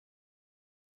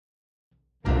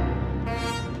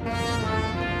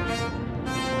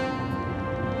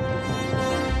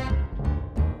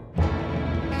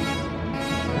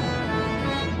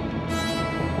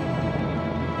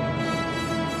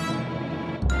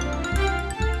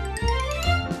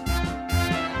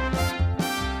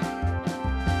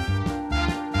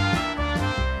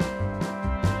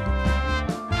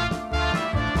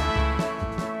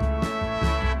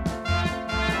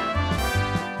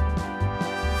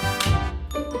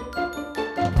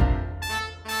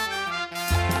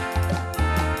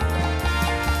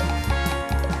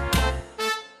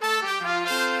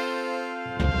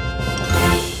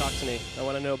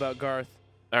about Garth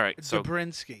All right, so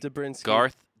Drabinsky.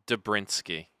 Garth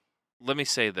Drabinsky. Let me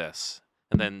say this,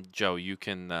 and then Joe, you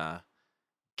can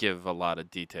give a lot of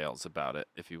details about it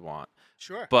if you want.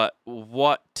 Sure. But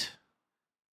what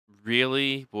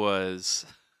really was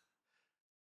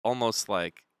almost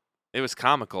like it was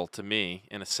comical to me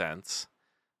in a sense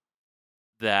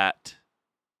that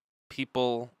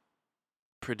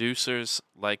producers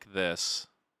like this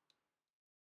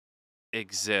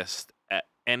exist at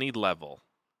any level.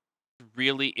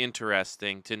 Really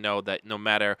interesting to know that no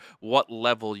matter what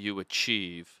level you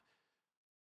achieve,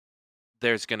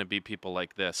 there's going to be people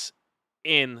like this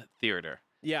in theater.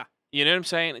 Yeah. You know what I'm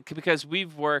saying? Because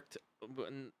we've worked,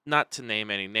 not to name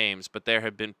any names, but there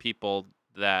have been people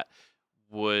that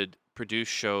would produce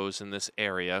shows in this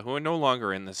area who are no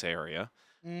longer in this area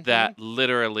that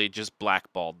literally just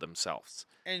blackballed themselves.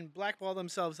 And blackball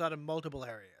themselves out of multiple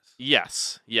areas.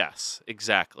 Yes,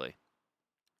 exactly.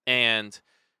 And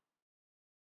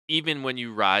even when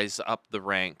you rise up the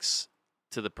ranks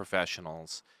to the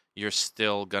professionals, you're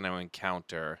still going to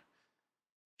encounter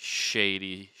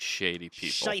shady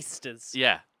people. Shysters.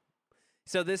 Yeah.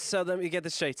 So let me get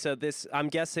this straight. So this, I'm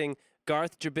guessing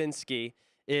Garth Drabinsky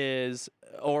is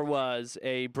or was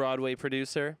a Broadway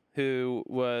producer who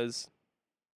was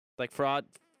like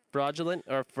fraudulent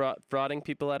or frauding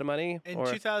people out of money. In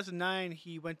 2009,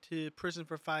 he went to prison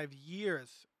for 5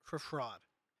 years for fraud.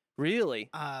 Really?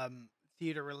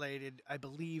 Theater related, I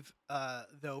believe,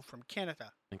 though from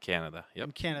Canada. In Canada, yep.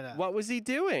 From Canada. What was he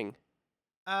doing?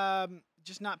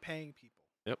 Just not paying people.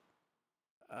 Yep.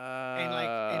 And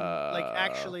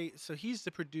actually, so he's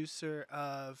the producer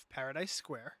of Paradise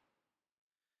Square,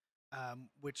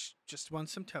 which just won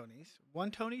some Tonys.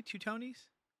 1 Tony, 2 Tonys?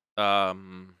 I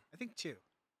think 2.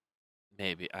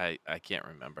 Maybe I can't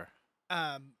remember.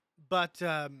 But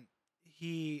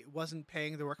he wasn't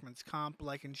paying the workman's comp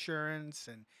like insurance,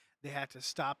 and they had to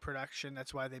stop production.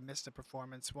 That's why they missed the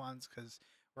performance once, because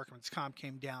workman's comp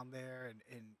came down there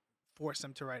and forced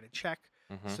them to write a check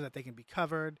so that they can be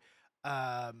covered.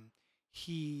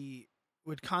 He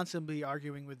would constantly be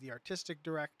arguing with the artistic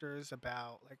directors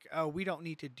about like, oh, we don't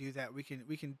need to do that. We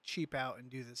can cheap out and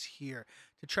do this here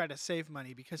to try to save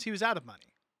money, because he was out of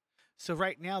money. So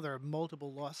right now there are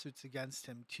multiple lawsuits against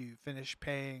him to finish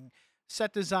paying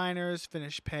set designers,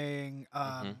 finish paying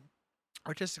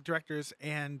artistic directors,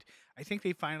 and I think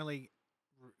they finally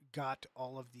got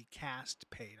all of the cast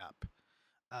paid up.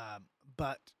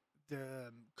 But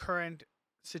the current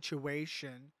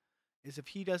situation is if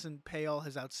he doesn't pay all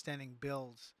his outstanding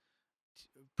bills,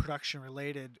 production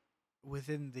related,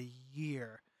 within the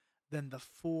year, then the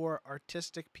 4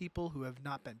 artistic people who have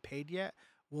not been paid yet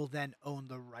will then own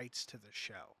the rights to the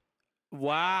show.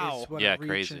 Wow. Is what Yeah, a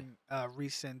crazy.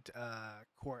 Recent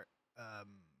court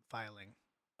filing.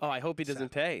 Oh, I hope he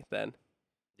doesn't pay then.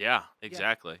 Yeah,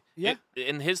 exactly. Yeah.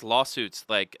 In his lawsuits,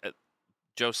 like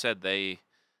Joe said, he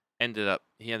ended up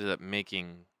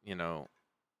making,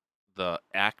 the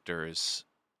actors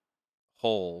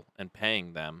whole and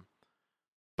paying them.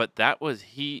 But that was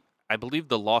I believe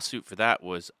the lawsuit for that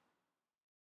was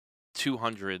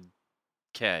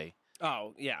 $200K.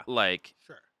 Oh, yeah.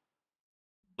 Sure.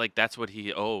 Like that's what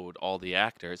he owed all the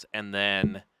actors. And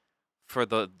then for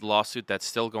the lawsuit that's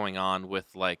still going on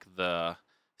with like the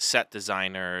set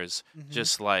designers,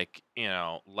 just like,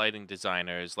 lighting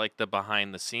designers, like the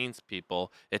behind the scenes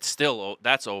people, it's still,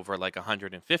 that's over like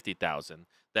 $150,000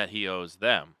 that he owes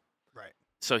them. Right.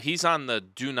 So he's on the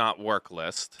do not work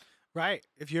list. Right.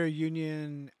 If you're a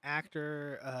union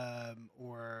actor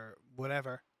or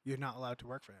whatever, you're not allowed to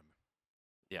work for him.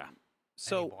 Yeah.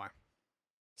 Anymore.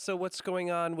 So what's going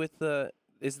on with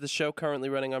is the show currently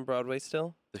running on Broadway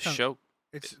still? The show,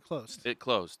 It's closed. it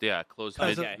closed. Yeah, it closed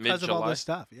Because mid-July. of all this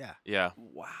stuff, yeah. Yeah.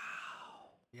 Wow.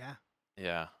 Yeah.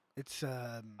 Yeah. It's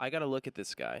I got to look at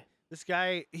this guy. this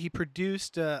guy, he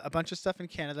produced a bunch of stuff in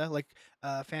Canada, like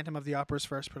Phantom of the Opera's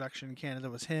first production in Canada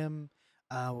was him.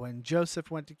 When Joseph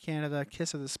went to Canada,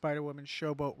 Kiss of the Spider-Woman,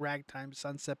 Showboat, Ragtime,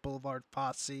 Sunset Boulevard,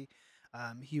 Fosse.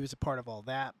 He was a part of all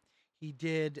that. He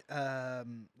did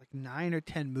like 9 or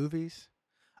 10 movies.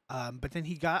 But then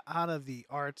he got out of the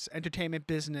arts, entertainment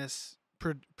business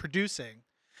producing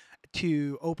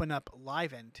to open up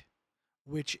Livent,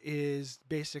 which is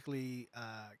basically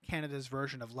Canada's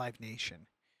version of Live Nation,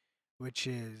 which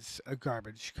is a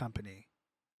garbage company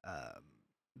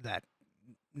that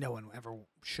no one ever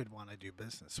should want to do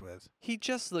business with. He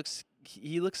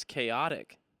looks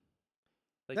chaotic.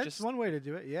 Like That's just one way to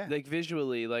do it, yeah. like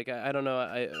visually, like I don't know.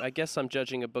 I guess I'm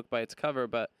judging a book by its cover,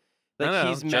 but like No,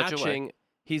 he's judge away. matching.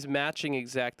 He's matching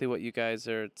exactly what you guys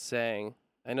are saying.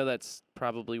 I know that's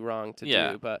probably wrong to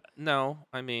Yeah. do, but No,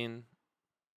 I mean,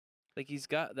 Like he's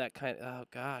got that kind. Oh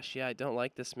gosh, yeah, I don't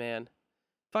like this man.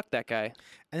 Fuck that guy.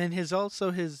 And then his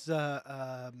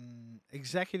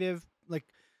executive, like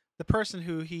the person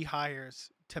who he hires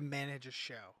to manage a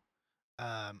show.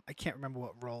 I can't remember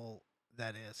what role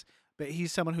that is, but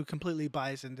he's someone who completely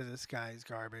buys into this guy's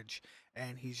garbage,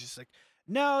 and he's just like,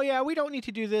 no, yeah, we don't need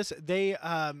to do this.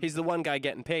 He's the one guy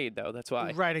getting paid though. That's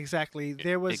why. Right, exactly.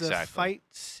 There was a Exactly. fight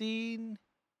scene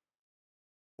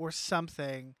or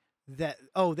something that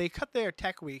they cut their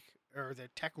tech week or their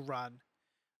tech run.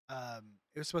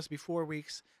 It was supposed to be 4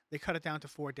 weeks. They cut it down to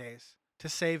 4 days to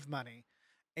save money,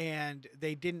 and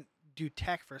they didn't do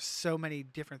tech for so many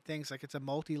different things. Like it's a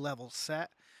multi-level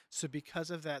set, so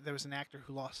because of that, there was an actor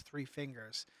who lost 3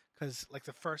 fingers because like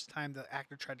the first time the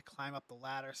actor tried to climb up the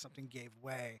ladder, something gave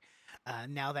way.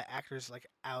 Now that actor's like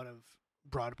out of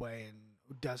Broadway and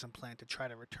doesn't plan to try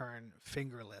to return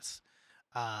fingerless.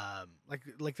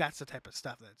 Like that's the type of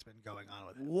stuff that's been going on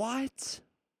with it. What?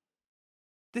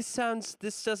 This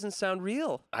doesn't sound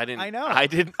real. I know. I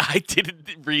didn't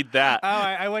read that. Oh,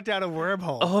 I went down a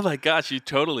wormhole. Oh my gosh, you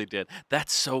totally did.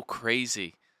 That's so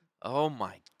crazy. Oh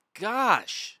my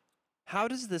gosh. How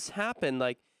does this happen?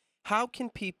 Like, how can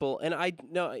people? And I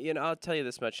know, I'll tell you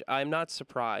this much: I'm not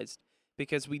surprised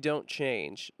because we don't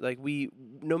change. Like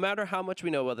no matter how much we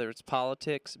know, whether it's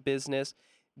politics, business,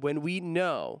 when we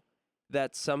know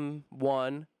that some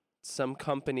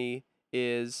company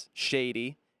is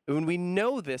shady. When we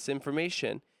know this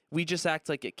information, we just act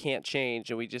like it can't change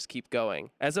and we just keep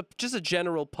going. As just a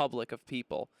general public of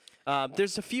people,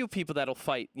 there's a few people that'll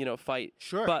fight.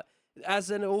 Sure. But as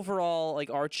an overall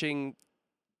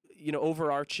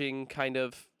overarching kind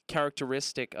of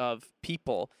characteristic of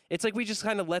people, it's like we just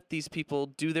kind of let these people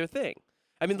do their thing.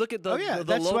 I mean, look at the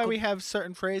that's local... why we have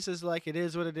certain phrases like "it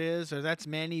is what it is" or "that's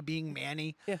Manny being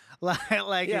Manny." Yeah,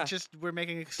 It's just we're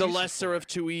making the excuses. lesser of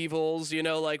two evils.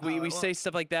 We say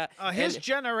stuff like that. His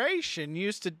generation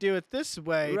used to do it this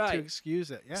way to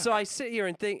excuse it. Yeah. So I sit here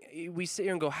and think, we sit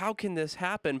here and go, how can this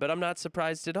happen? But I'm not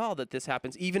surprised at all that this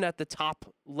happens, even at the top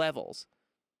levels.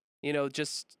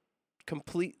 Just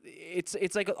complete.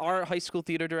 It's like our high school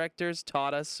theater directors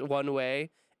taught us one way.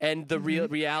 And the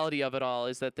reality of it all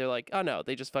is that they're like, oh no,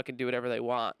 they just fucking do whatever they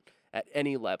want at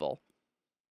any level.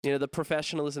 The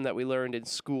professionalism that we learned in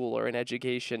school or in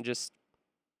education, just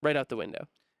right out the window.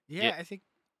 Yeah, I think.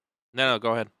 No,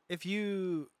 go ahead. If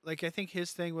you I think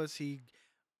his thing was he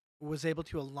was able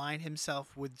to align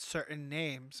himself with certain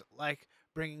names, like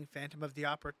bringing Phantom of the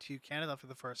Opera to Canada for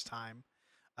the first time,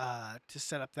 to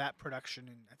set up that production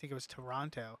in, I think it was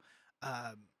Toronto.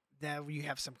 Now you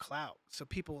have some clout, so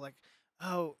people like.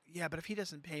 Oh, yeah, but if he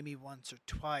doesn't pay me once or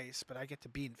twice, but I get to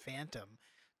be in Phantom,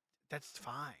 that's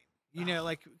fine.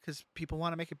 Because people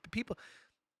want to make it. People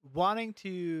wanting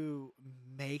to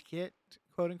make it,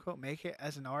 quote unquote, make it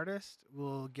as an artist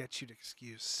will get you to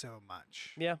excuse so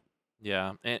much. Yeah.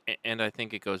 Yeah, and I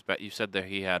think it goes back. You said that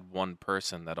he had one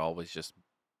person that always just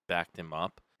backed him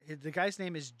up. The guy's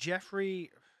name is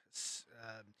Jeffrey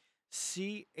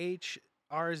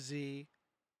CHRZCZON.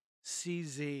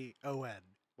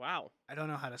 Wow. I don't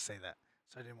know how to say that,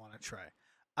 so I didn't want to try.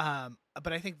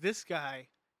 But I think this guy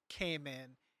came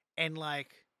in and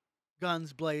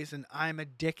guns blazing, I'm a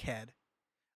dickhead,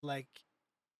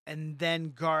 and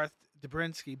then Garth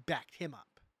Drabinsky backed him up.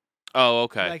 Oh,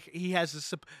 okay. He has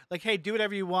this, hey, do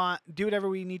whatever you want, do whatever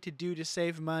we need to do to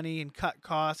save money and cut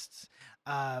costs.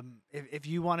 If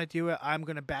you want to do it, I'm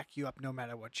gonna back you up no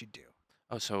matter what you do.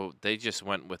 Oh, so they just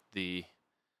went with the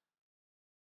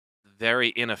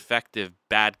very ineffective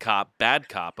bad cop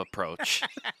approach.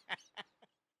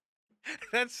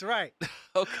 That's right.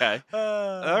 Okay.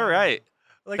 All right.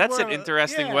 That's an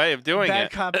interesting way of doing bad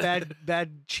it. Bad cop,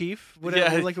 bad chief.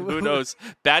 Whatever. Yeah, who knows?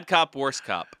 Bad cop, worse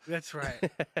cop. That's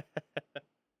right.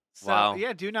 So, wow.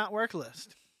 Yeah, do not work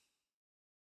list.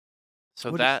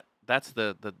 So that's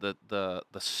the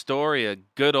story of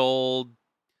good old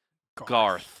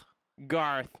Garth.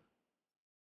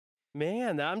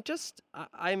 Man, I'm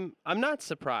not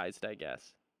surprised, I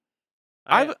guess.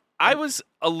 I was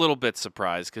a little bit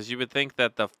surprised because you would think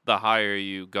that the higher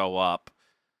you go up,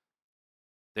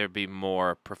 there'd be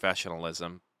more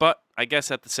professionalism. But I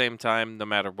guess at the same time, no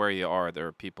matter where you are, there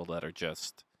are people that are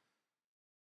just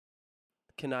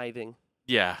conniving.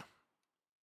 Yeah.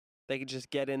 They could just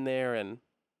get in there and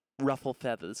ruffle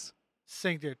feathers.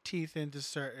 Sink their teeth into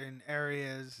certain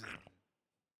areas.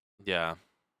 Yeah.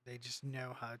 They just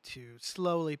know how to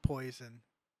slowly poison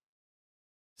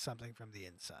something from the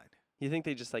inside. You think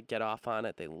they just get off on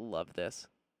it? They love this.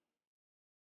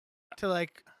 To I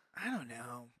don't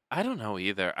know. I don't know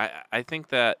either. I think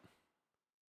that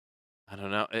I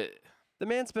don't know. The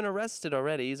man's been arrested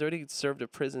already. He's already served a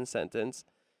prison sentence.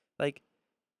 Like,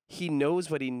 he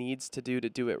knows what he needs to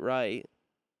do it right.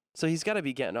 So he's got to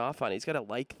be getting off on it. He's got to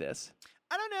like this.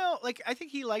 I don't know. Like, I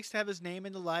think he likes to have his name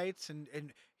in the lights, and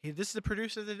this is the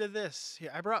producer that did this.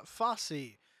 I brought Fosse,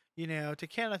 to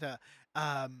Canada,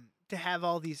 to have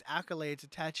all these accolades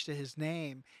attached to his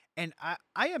name. And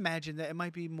I imagine that it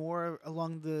might be more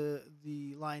along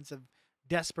the lines of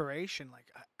desperation. Like,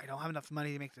 I don't have enough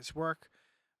money to make this work.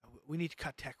 We need to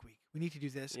cut Tech Week. We need to do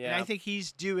this. Yeah. And I think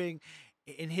he's doing,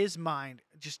 in his mind,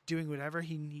 just doing whatever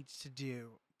he needs to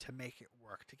do to make it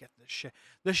work, to get the show.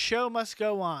 The show must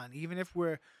go on, even if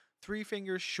we're 3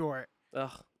 fingers short.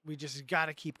 Ugh. We just got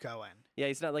to keep going. Yeah,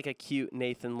 he's not like a cute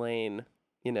Nathan Lane,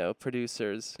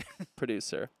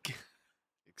 producer.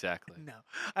 Exactly. No.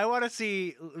 I want to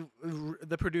see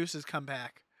the producers come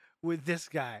back with this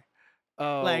guy.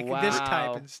 Oh, like wow. this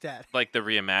type instead. Like the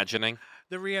reimagining.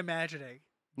 The reimagining.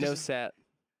 No Just- set.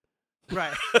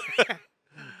 Right.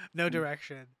 No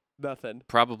direction. Nothing.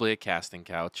 Probably a casting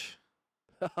couch.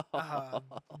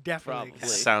 Definitely. Probably.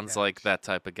 Sounds like that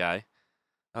type of guy.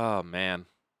 Oh, man.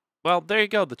 Well, there you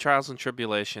go. The trials and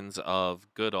tribulations of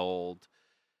good old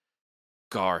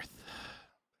Garth.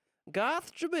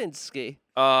 Garth Drabinsky.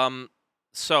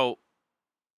 So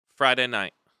Friday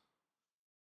night.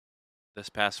 This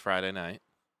past Friday night,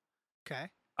 Okay.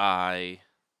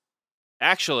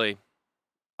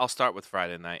 I'll start with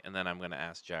Friday night, and then I'm going to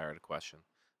ask Jared a question.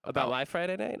 About my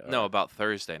Friday night? No, about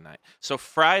Thursday night. So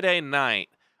Friday night,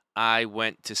 I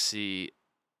went to see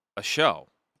a show,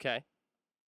 Okay.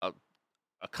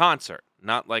 a concert,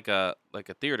 not like a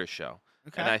theater show.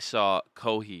 Okay. And I saw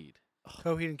Coheed.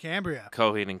 Coheed and Cambria.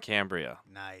 Coheed and Cambria.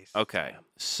 Nice. Okay.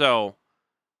 So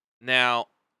now,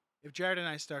 If Jared and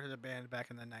I started a band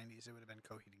back in the 90s, it would have been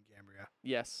Coheed and Cambria.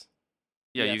 Yes.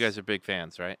 yeah, you Yes. guys are big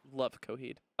fans, right? Love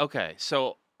Coheed. Okay.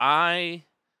 So I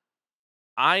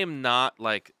am not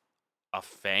like a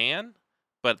fan,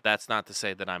 but that's not to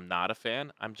say that I'm not a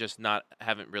fan. I'm just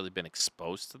haven't really been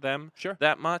exposed to them Sure.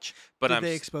 that much. But Did I'm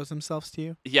they expose themselves to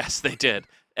you? yes, they did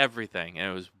everything,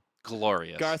 and it was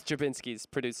glorious. Garth Drabinsky's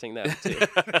producing that too.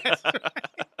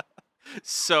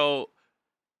 So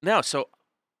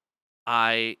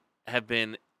I have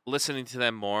been listening to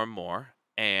them more and more,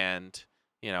 and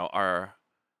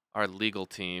our legal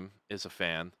team is a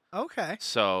fan. Okay.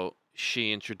 So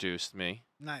she introduced me.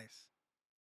 Nice.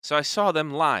 So I saw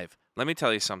them live. Let me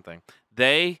tell you something.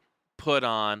 They put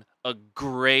on a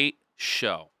great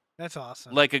show. That's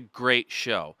awesome. Like a great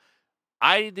show.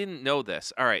 I didn't know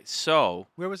this. All right, so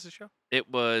Where was the show? it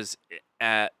was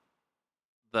at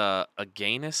the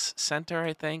Agganis Center,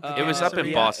 I think. It was Oh, up in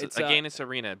yeah, Boston. it's, Agganis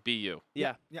Arena, BU.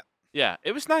 Yeah. Yep. Yeah,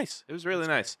 it was nice. It was really That's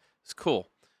great. nice. It's cool.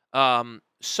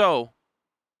 So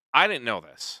I didn't know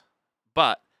this,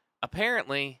 but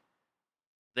apparently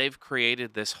they've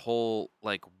created this whole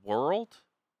like world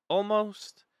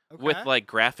almost with Okay. like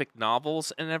graphic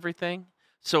novels and everything.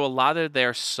 So a lot of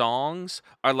their songs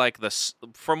are like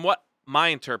from what my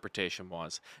interpretation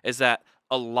is that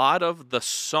a lot of the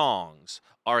songs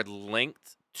are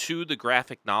linked to the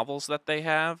graphic novels that they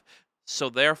have. So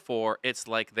therefore, it's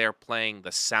like they're playing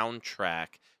the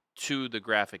soundtrack to the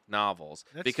graphic novels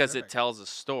That's because terrific. it tells a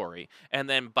story. And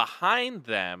then behind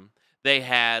them, they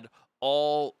had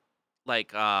all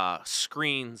like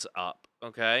screens up,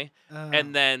 okay?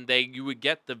 And then you would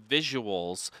get the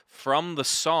visuals from the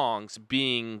songs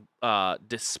being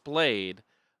displayed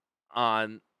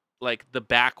on like the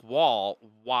back wall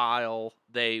while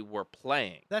they were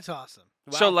playing. That's awesome.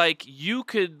 So Wow. like you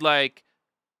could like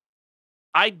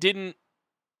I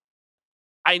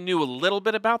knew a little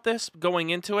bit about this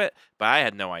going into it, but I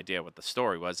had no idea what the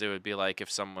story was. It would be like if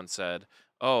someone said,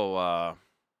 "Oh,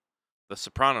 The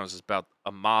Sopranos is about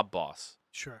a mob boss."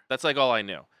 Sure. That's like all I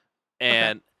knew.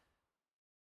 And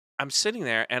I'm sitting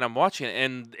there and I'm watching it,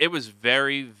 and it was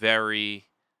very, very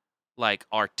like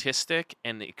artistic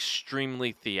and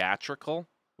extremely theatrical.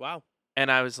 Wow.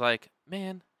 And I was like,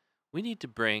 man, we need to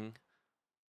bring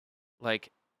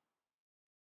like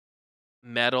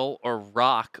metal or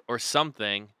rock or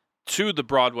something to the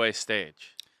Broadway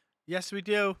stage. Yes, we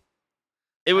do.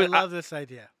 It I would love this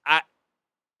idea.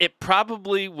 it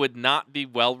probably would not be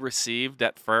well received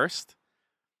at first,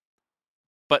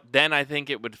 but then I think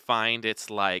it would find its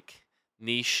like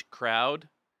niche crowd.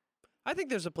 I think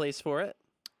there's a place for it.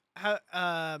 How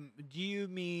do you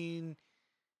mean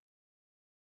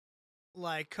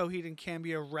like Coheed and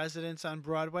Cambria residents on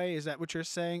Broadway? Is that what you're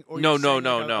saying? Or No, you're no, saying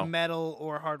no, like a no. metal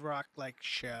or hard rock like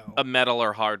show? A metal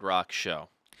or hard rock show.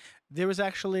 There was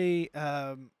actually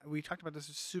we talked about this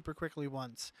super quickly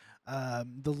once. The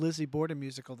Lizzie Borden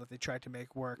musical that they tried to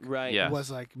make work Right. Yeah. Yes. was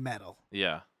like metal.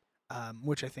 Yeah.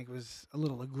 which I think was a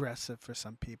little aggressive for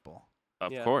some people.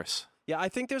 Of Yeah. course. Yeah, I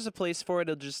think there's a place for it.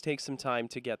 It'll just take some time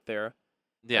to get there.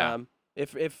 Yeah.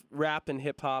 If rap and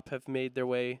hip hop have made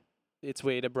its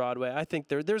way to Broadway, I think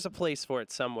there's a place for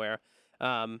it somewhere.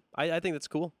 I think that's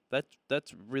cool.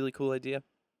 That's a really cool idea,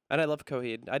 and I love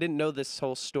Coheed. I didn't know this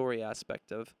whole story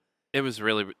aspect of. It was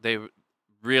really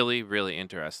really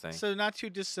interesting. So not too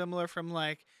dissimilar from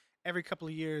like every couple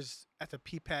of years at the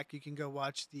PPAC, you can go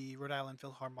watch the Rhode Island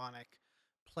Philharmonic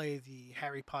play the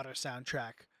Harry Potter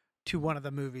soundtrack to one of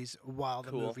the movies while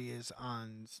the Cool. movie is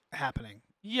happening.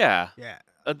 Yeah. Yeah,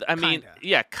 I mean, Kinda.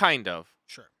 yeah, kind of.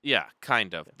 sure. Yeah,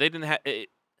 kind of. They didn't have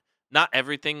not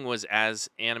everything was as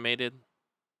animated.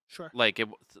 Sure. Like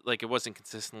it wasn't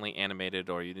consistently animated,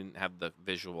 or you didn't have the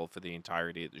visual for the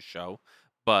entirety of the show,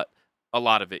 but a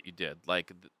lot of it you did.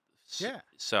 Yeah.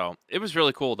 So it was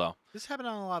really cool though. This happened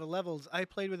on a lot of levels. I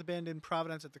played with a band in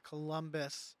Providence at the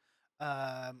Columbus.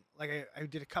 I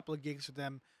did a couple of gigs with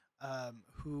them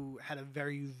who had a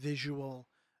very visual.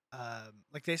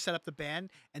 Like they set up the band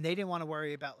and they didn't want to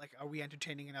worry about like, are we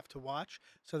entertaining enough to watch?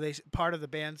 So part of the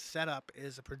band's setup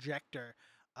is a projector,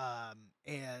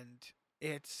 and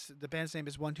the band's name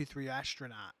is 123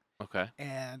 Astronaut, Okay.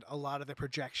 and a lot of the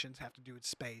projections have to do with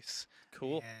space.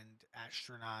 Cool. And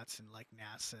astronauts and like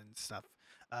NASA and stuff.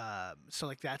 So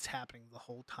like that's happening the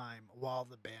whole time while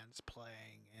the band's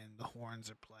playing and the horns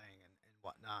are playing and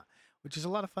whatnot, which is a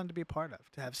lot of fun to be a part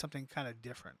of, to have something kind of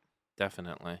different.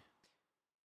 Definitely.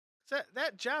 So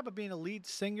that job of being a lead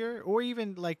singer or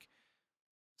even like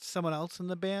someone else in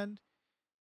the band,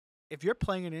 if you're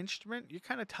playing an instrument, you're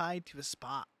kind of tied to a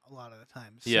spot a lot of the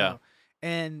time. So, Yeah.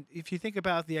 And if you think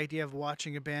about the idea of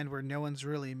watching a band where no one's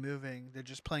really moving, they're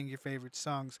just playing your favorite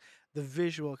songs, the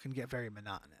visual can get very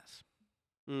monotonous.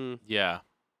 Yeah.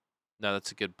 No,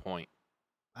 that's a good point.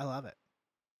 I love it.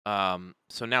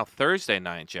 So now Thursday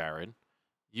night, Jared,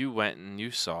 you went and you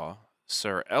saw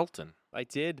Sir Elton. I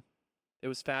did. It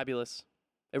was fabulous.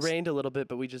 It rained a little bit,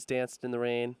 but we just danced in the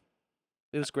rain.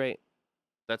 It was great.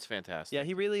 That's fantastic. Yeah,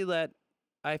 he really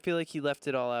I feel like he left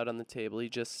it all out on the table. He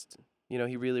just,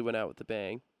 he really went out with a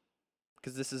bang.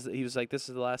 Because he was like, this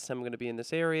is the last time I'm going to be in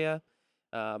this area.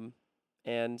 And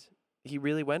he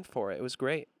really went for it. It was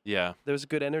great. Yeah. There was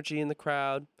good energy in the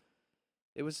crowd.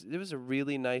 It was a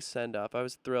really nice send up. I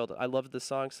was thrilled. I loved the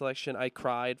song selection. I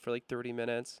cried for like 30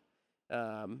 minutes.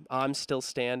 I'm Still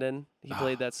Standing. He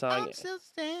played that song. I'm still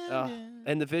standing.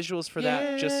 And the visuals for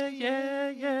that just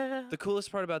yeah. the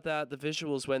coolest part about that, the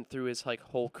visuals went through his like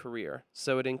whole career.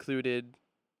 So it included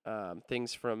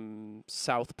things from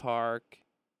South Park,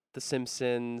 The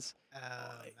Simpsons,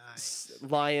 Oh, nice.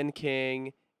 Lion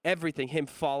King, everything. Him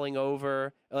falling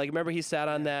over. Like remember he sat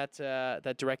on that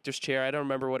director's chair. I don't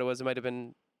remember what it was. It might have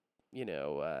been,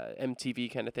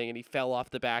 MTV kind of thing, and he fell off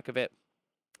the back of it.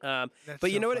 That's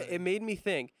But you so know what? funny. It made me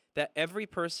think that every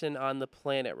person on the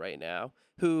planet right now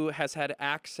who has had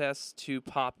access to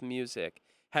pop music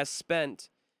has spent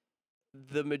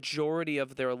the majority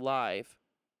of their life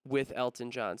with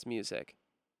Elton John's music.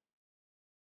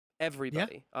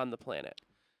 Everybody on the planet.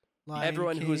 Lion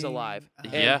Everyone who's King, alive.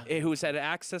 Yeah. And who's had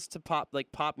access to pop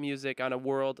music on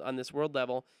this world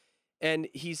level. And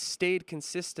he's stayed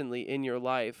consistently in your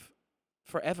life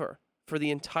forever, for the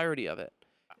entirety of it.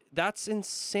 That's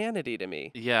insanity to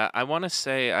me. Yeah, I want to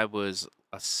say I was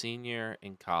a senior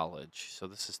in college, so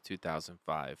this is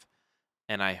 2005,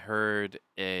 and I heard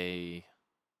a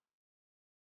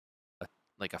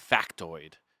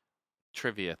factoid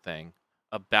trivia thing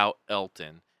about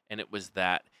Elton, and it was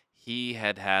that he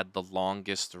had the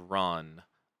longest run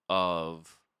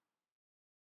of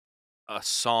a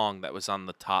song that was on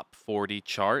the top 40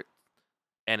 chart,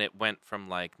 and it went from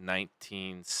like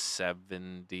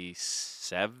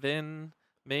 1977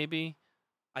 maybe,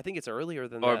 I think it's earlier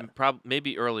than or that.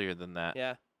 maybe earlier than that.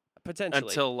 Yeah, potentially.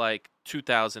 Until like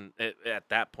 2000. At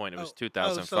that point, it was so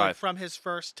 2005. from his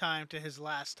first time to his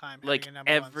last time, having Like a number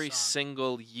every one song.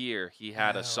 single year, he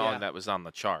had Oh, a song yeah. that was on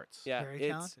the charts. Yeah, Very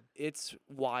talented. it's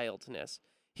wildness.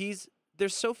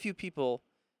 There's so few people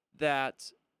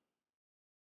that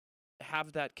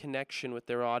have that connection with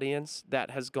their audience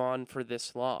that has gone for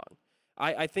this long.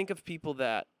 I think of people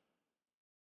that,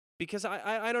 because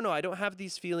I don't know, I don't have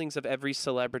these feelings of every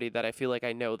celebrity that I feel like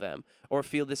I know them or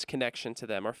feel this connection to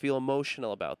them or feel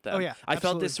emotional about them. Oh, yeah, I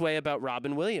felt absolutely. this way about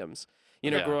Robin Williams,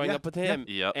 Yeah. growing Yeah, up with yeah. him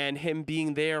Yep. and him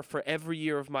being there for every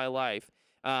year of my life.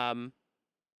 I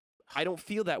don't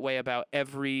feel that way about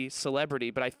every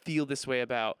celebrity, but I feel this way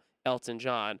about Elton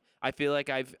John. I feel like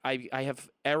I have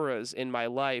eras in my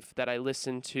life that I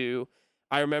listen to.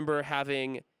 I remember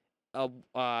having a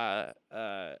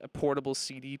portable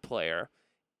CD player,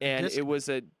 and it Discman. was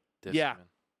a yeah. Discman.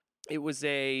 it was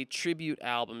a tribute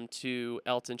album to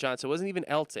Elton John. So it wasn't even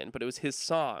Elton, but it was his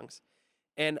songs.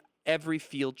 And every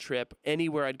field trip,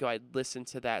 anywhere I'd go, I'd listen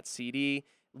to that CD,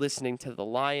 listening to The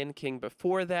Lion King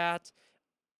before that,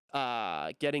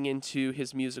 getting into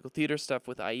his musical theater stuff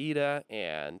with Aida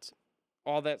and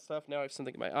all that stuff. Now I have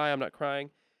something in my eye. I'm not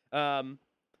crying.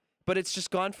 But it's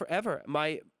just gone forever.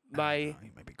 I don't know,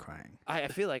 you might be crying. I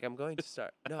feel like I'm going to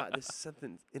start. No, there's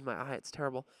something in my eye. It's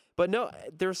terrible. But no,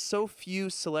 there's so few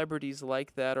celebrities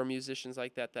like that or musicians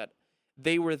like that that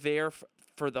they were there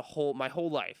for my whole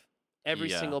life, every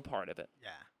Yeah. single part of it. Yeah.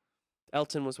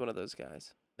 Elton was one of those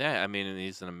guys. Yeah, I mean,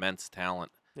 he's an immense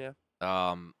talent. Yeah.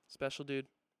 Special dude.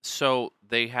 So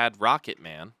they had Rocket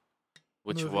Man,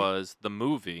 which Movie. was the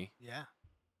movie. Yeah.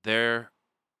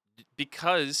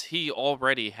 Because he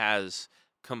already has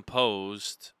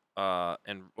composed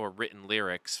or written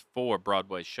lyrics for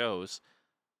Broadway shows.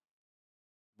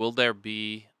 Will there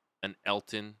be an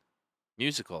Elton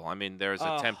musical? I mean, there's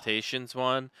a Oh. Temptations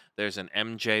one. There's an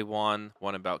MJ one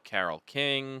about Carole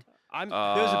King. I'm There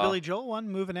was a Uh, Billy Joel one,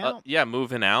 Moving Out. Yeah,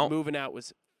 Moving Out. Moving Out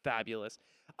was fabulous.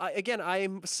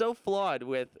 I'm so flawed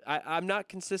with. I'm not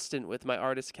consistent with my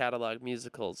artist catalog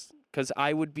musicals because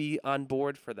I would be on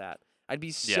board for that. I'd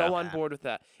be so Yeah. on board with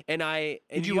that. And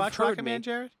Did you you've watch heard Rocket me. Man,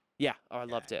 Jared? Yeah, oh, I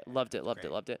loved it. Loved it. Loved Great.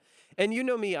 it. Loved it. And you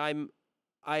know me,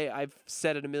 I've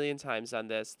said it a million times on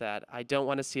this that I don't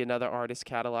want to see another artist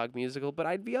catalog musical, but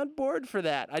I'd be on board for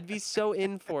that. I'd be so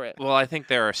in for it. Well, I think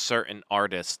there are certain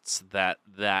artists that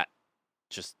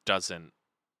just doesn't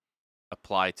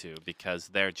apply to because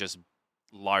they're just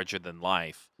larger than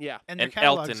life. Yeah. And their And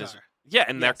catalogs Elton is are. Yeah,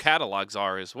 and their Yes. catalogs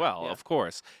are as well, Yeah. of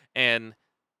course. And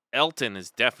Elton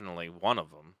is definitely one of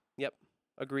them.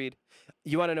 Agreed.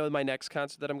 You want to know my next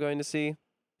concert that I'm going to see?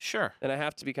 Sure. And I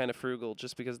have to be kind of frugal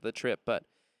just because of the trip, but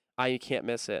I can't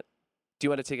miss it. Do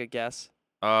you want to take a guess?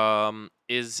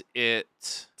 Is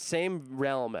it Same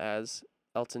realm as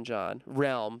Elton John.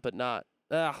 Realm, but not.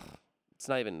 It's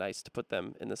not even nice to put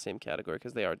them in the same category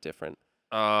because they are different.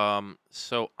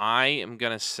 so I am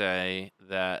gonna say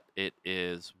that it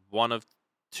is one of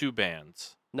two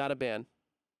bands. Not a band.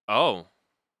 Oh,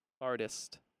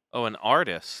 Artist. an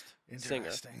artist. Singer.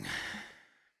 Interesting.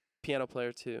 Piano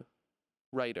player too.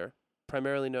 Writer.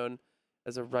 Primarily known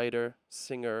as a writer,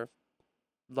 singer,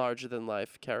 larger than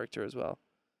life character as well.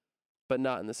 But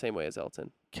not in the same way as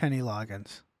Elton. Kenny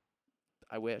Loggins.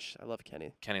 I wish. I love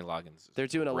Kenny. Kenny Loggins. They're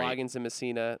doing a great. Loggins and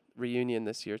Messina reunion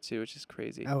this year too, which is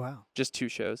crazy. Oh, wow. Just 2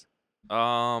 shows.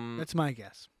 That's my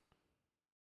guess.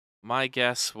 My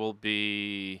guess will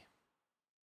be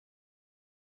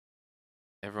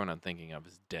everyone I'm thinking of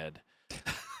is dead.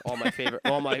 All my favorite,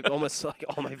 almost like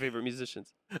all my favorite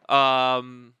musicians. I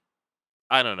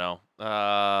don't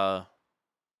know.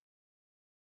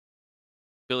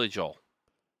 Billy Joel.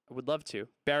 I would love to.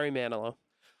 Barry Manilow.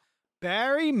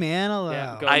 Barry Manilow.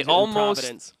 Yeah, go- I in almost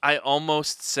Providence. I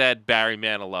almost said Barry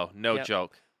Manilow. No Yep.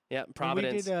 joke. Yeah, When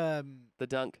Providence. We did, The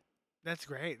Dunk. that's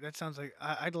great. That sounds like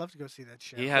I'd love to go see that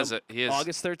show. He has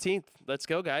August 13th. Let's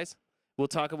go, guys. We'll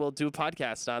do a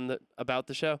podcast about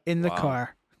the show in the Wow.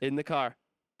 car. in the car.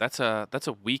 that's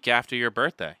a week after your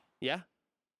birthday. Yeah.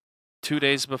 2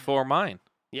 days before mine.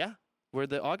 Yeah. We're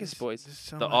the August boys. There's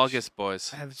so The much- August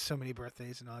boys. I have so many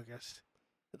birthdays in August.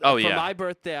 Oh, For yeah. my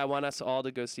birthday, I want us all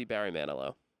to go see Barry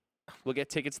Manilow. We'll get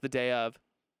tickets the day of.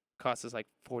 Cost us like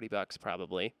 $40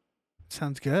 probably.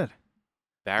 Sounds good.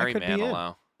 Barry could be it.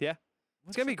 Manilow.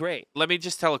 It's going to be great. Let me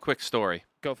just tell a quick story.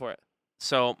 Go for it.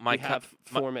 So We have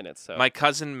 4 minutes. So my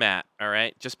cousin Matt, all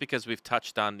right, just because we've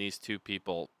touched on these two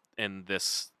people in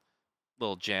this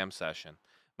little jam session.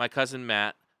 My cousin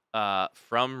Matt,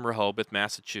 from Rehoboth,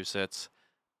 Massachusetts.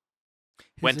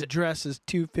 His Went to- address is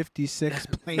 256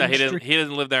 Plain No, he Street.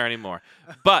 doesn't live there anymore.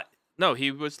 But no,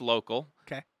 he was local.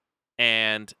 Okay.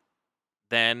 And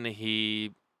then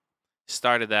he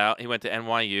started out. He went to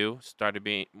NYU.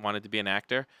 Wanted to be an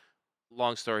actor.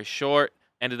 Long story short,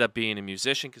 ended up being a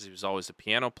musician because he was always a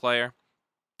piano player.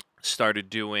 Started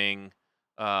doing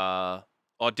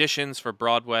auditions for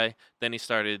Broadway. Then he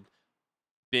started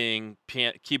being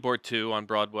keyboard 2 on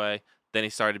Broadway. Then he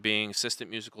started being assistant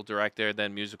musical director,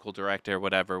 then musical director,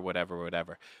 whatever.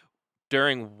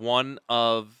 During one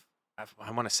of,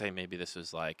 I want to say maybe this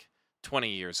was like 20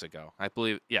 years ago. I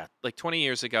believe, yeah, like 20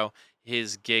 years ago,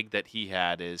 his gig that he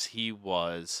had is he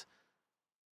was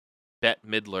Bette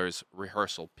Midler's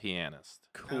rehearsal pianist.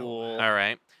 cool. All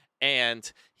right.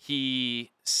 And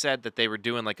he said that they were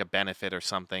doing like a benefit or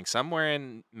something somewhere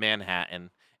in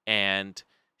Manhattan. And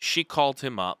she called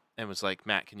him up and was like,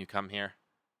 Matt, can you come here?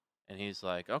 And he's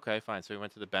like, okay, fine. So he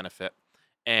went to the benefit.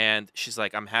 And she's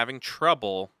like, I'm having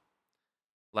trouble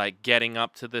like getting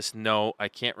up to this note. I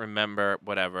can't remember,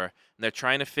 whatever. And they're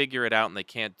trying to figure it out and they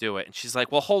can't do it. And she's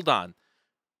like, well, hold on.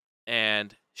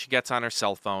 And she gets on her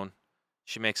cell phone.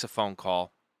 She makes a phone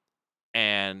call.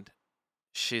 And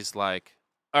she's like,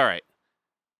 all right.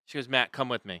 She goes, Matt, come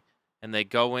with me. And they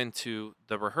go into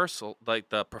the rehearsal, like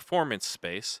the performance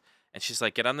space. And she's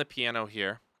like, get on the piano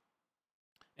here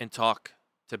and talk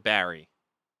to Barry.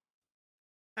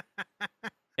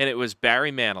 And it was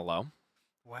Barry Manilow.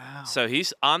 Wow. So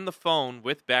he's on the phone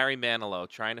with Barry Manilow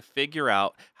trying to figure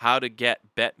out how to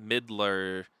get Bette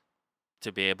Midler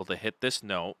to be able to hit this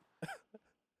note.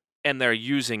 And they're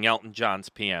using Elton John's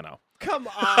piano. Come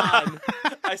on.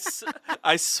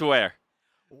 I swear.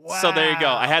 Wow. So there you go.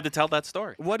 I had to tell that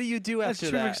story. What do you do That's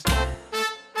after terrific that? stuff.